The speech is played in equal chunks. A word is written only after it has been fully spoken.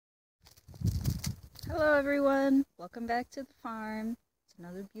Hello everyone, welcome back to the farm. It's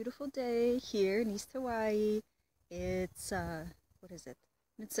another beautiful day here in East Hawaii. It's,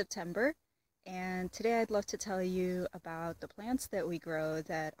 mid-September, and today I'd love to tell you about the plants that we grow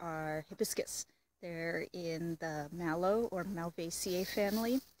that are hibiscus. They're in the mallow or Malvaceae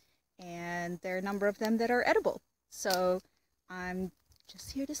family, and there are a number of them that are edible. So I'm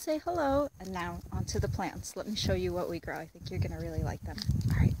just here to say hello, and now onto the plants. Let me show you what we grow. I think you're going to really like them.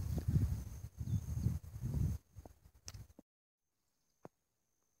 All right.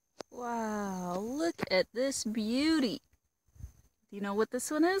 Wow, look at this beauty. Do you know what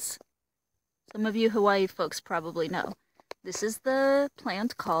this one is? Some of you Hawaii folks probably know. This is the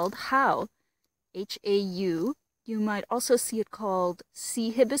plant called hau, H-A-U. You might also see it called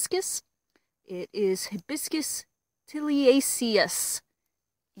sea hibiscus. It is hibiscus tiliaceus.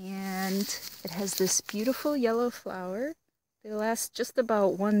 And it has this beautiful yellow flower. They last just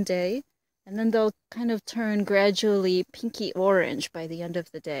about one day, and then they'll kind of turn gradually pinky orange by the end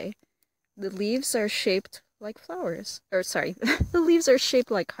of the day. The leaves are shaped like flowers. Or sorry, the leaves are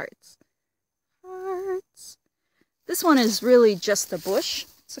shaped like hearts. Hearts. This one is really just a bush.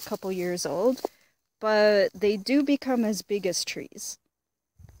 It's a couple years old, but they do become as big as trees.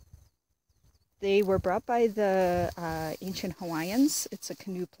 They were brought by the ancient Hawaiians. It's a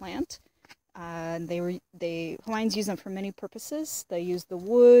canoe plant. Hawaiians use them for many purposes. They use the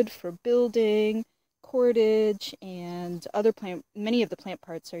wood for building, cordage, and many of the plant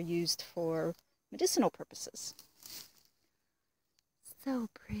parts are used for medicinal purposes. So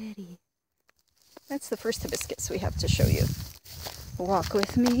pretty. That's the first hibiscus we have to show you. Walk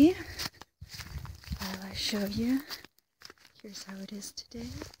with me while I show you. Here's how it is today.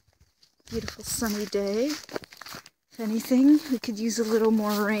 Beautiful sunny day. If anything, we could use a little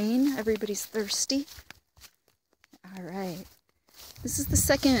more rain. Everybody's thirsty. All right. This is the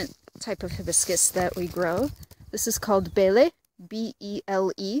second type of hibiscus that we grow. This is called bele,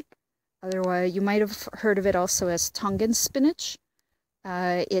 B-E-L-E. Otherwise, you might have heard of it also as Tongan spinach.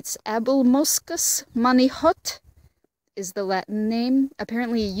 It's abelmoschus manihot is the Latin name.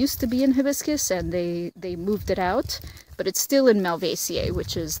 Apparently it used to be in hibiscus and they moved it out, but it's still in Malvaceae,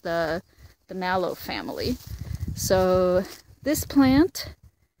 which is the mallow family. So this plant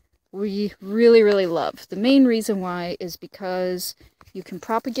we really, really love. The main reason why is because you can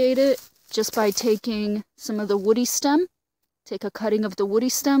propagate it just by taking some of the woody stem, take a cutting of the woody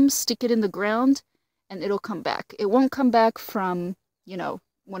stem, stick it in the ground, and it'll come back. It won't come back from,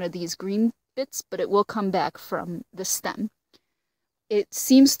 one of these green bits, but it will come back from the stem. It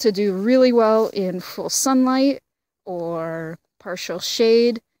seems to do really well in full sunlight or partial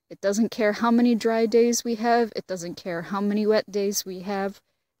shade. It doesn't care how many dry days we have. It doesn't care how many wet days we have.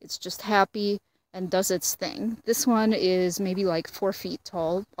 It's just happy and does its thing. This one is maybe like 4 feet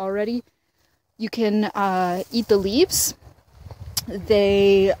tall already. You can eat the leaves.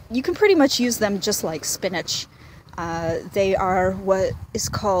 You can pretty much use them just like spinach. They are what is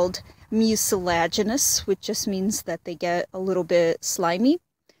called mucilaginous, which just means that they get a little bit slimy.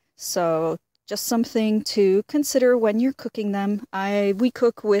 So just something to consider when you're cooking them. We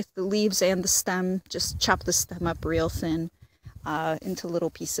cook with the leaves and the stem. Just chop the stem up real thin into little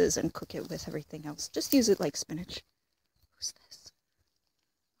pieces and cook it with everything else. Just use it like spinach. Who's this?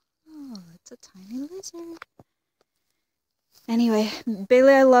 Oh, it's a tiny lizard. Anyway,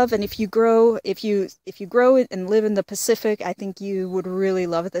 bele I love, and if you grow it and live in the Pacific, I think you would really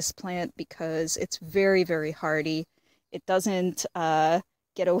love this plant because it's very, very hardy. It doesn't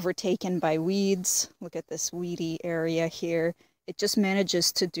get overtaken by weeds. Look at this weedy area here. It just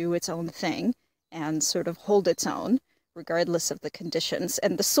manages to do its own thing and sort of hold its own regardless of the conditions.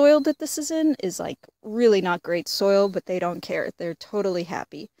 And the soil that this is in is like really not great soil, but they don't care. They're totally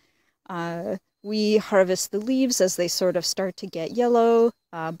happy. We harvest the leaves as they sort of start to get yellow,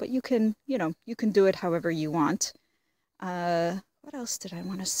 but you can do it however you want. What else did I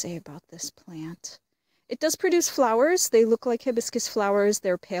want to say about this plant? It does produce flowers. They look like hibiscus flowers.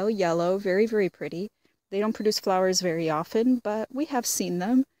 They're pale yellow, very, very pretty. They don't produce flowers very often, but we have seen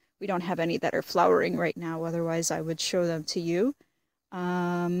them. We don't have any that are flowering right now, otherwise I would show them to you.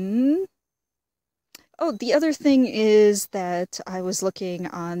 Oh, the other thing is that I was looking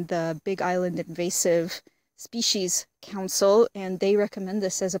on the Big Island Invasive Species Council, and they recommend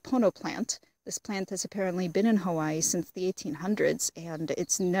this as a pono plant. This plant has apparently been in Hawaii since the 1800s, and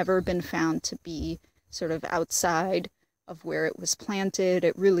it's never been found to be sort of outside of where it was planted.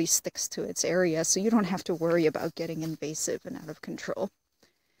 It really sticks to its area, so you don't have to worry about getting invasive and out of control.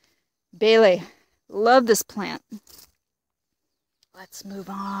 Bele, love this plant. Let's move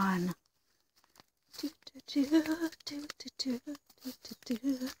on.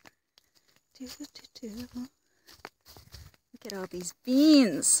 too. Look at all these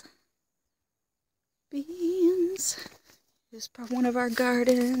beans. Beans. Here's one of our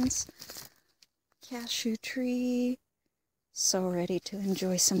gardens. Cashew tree. So ready to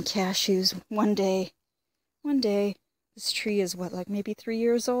enjoy some cashews one day. One day. This tree is what, like maybe 3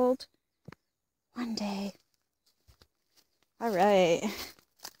 years old? One day. All right.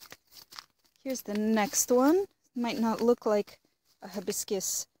 Here's the next one. Might not look like a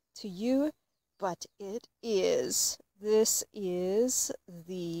hibiscus to you, but it is. This is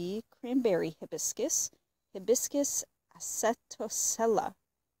the cranberry hibiscus. Hibiscus acetosella.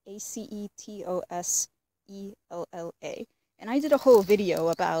 A-C-E-T-O-S-E-L-L-A. And I did a whole video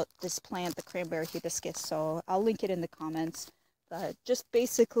about this plant, the cranberry hibiscus, so I'll link it in the comments. But just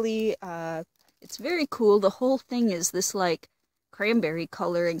basically, it's very cool. The whole thing is this like cranberry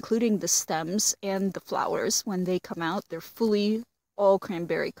color, including the stems and the flowers. When they come out, they're fully all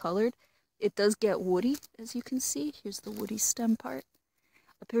cranberry colored. It does get woody, as you can see. Here's the woody stem part.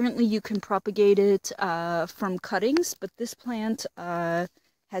 Apparently you can propagate it from cuttings, but this plant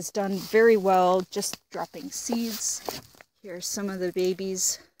has done very well just dropping seeds. Here's some of the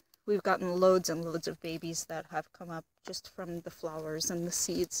babies. We've gotten loads and loads of babies that have come up just from the flowers and the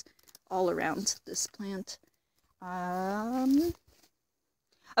seeds all around this plant.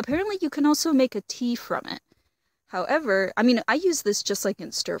 Apparently you can also make a tea from it. However, I mean, I use this just like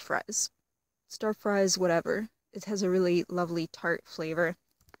in stir fries. Stir fries, whatever. It has a really lovely tart flavor.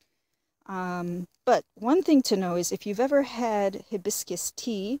 But one thing to know is if you've ever had hibiscus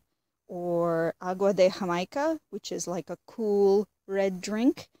tea or agua de Jamaica, which is like a cool red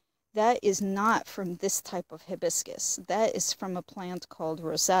drink, that is not from this type of hibiscus. That is from a plant called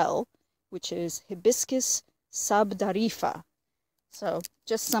roselle, which is Hibiscus sabdarifa. So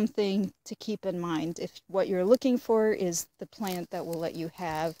just something to keep in mind if what you're looking for is the plant that will let you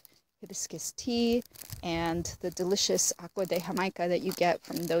have hibiscus tea and the delicious agua de Jamaica that you get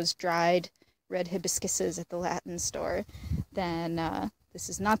from those dried red hibiscuses at the Latin store, then this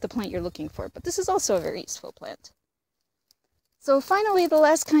is not the plant you're looking for. But this is also a very useful plant. So finally, the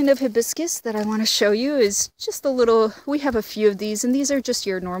last kind of hibiscus that I want to show you is just a little, we have a few of these, and these are just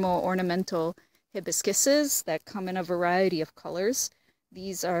your normal ornamental hibiscuses that come in a variety of colors.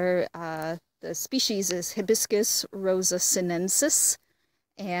 These are, the species is Hibiscus rosa-sinensis,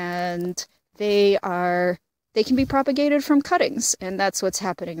 and they can be propagated from cuttings, and that's what's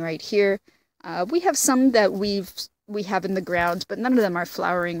happening right here. We have some that we have in the ground, but none of them are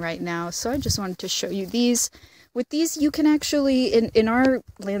flowering right now, so I just wanted to show you these. With these, you can actually, in our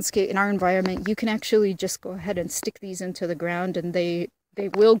landscape, in our environment, you can actually just go ahead and stick these into the ground and they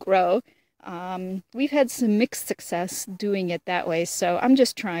will grow. We've had some mixed success doing it that way, so I'm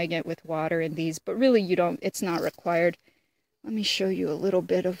just trying it with water in these, but really it's not required. Let me show you a little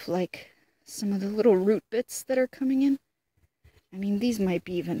bit of like some of the little root bits that are coming in. I mean, these might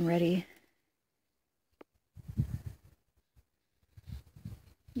be even ready.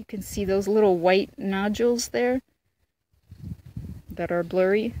 You can see those little white nodules there that are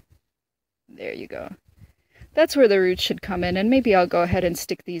blurry. There you go. That's where the roots should come in, and maybe I'll go ahead and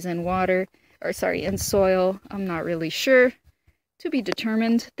stick these in water, or sorry, in soil. I'm not really sure. To be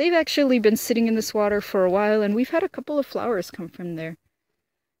determined. They've actually been sitting in this water for a while, and we've had a couple of flowers come from there.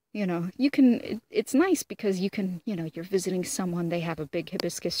 You know, it's nice because you can, you know, you're visiting someone, they have a big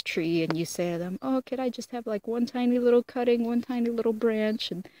hibiscus tree, and you say to them, oh, could I just have like one tiny little cutting, one tiny little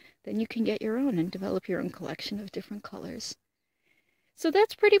branch, and then you can get your own and develop your own collection of different colors. So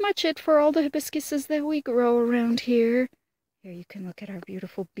that's pretty much it for all the hibiscuses that we grow around here. Here you can look at our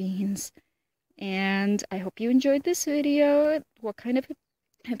beautiful beans. And I hope you enjoyed this video. What kind of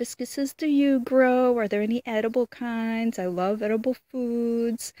hibiscuses do you grow? Are there any edible kinds? I love edible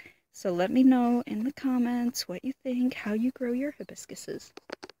foods. So let me know in the comments what you think, how you grow your hibiscuses.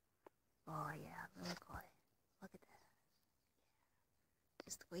 Oh yeah, lilikoi. Look at that.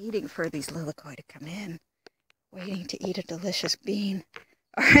 Just waiting for these lilikoi to come in. Waiting to eat a delicious bean.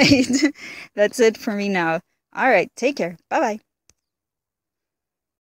 Alright, that's it for me now. Alright, take care. Bye-bye.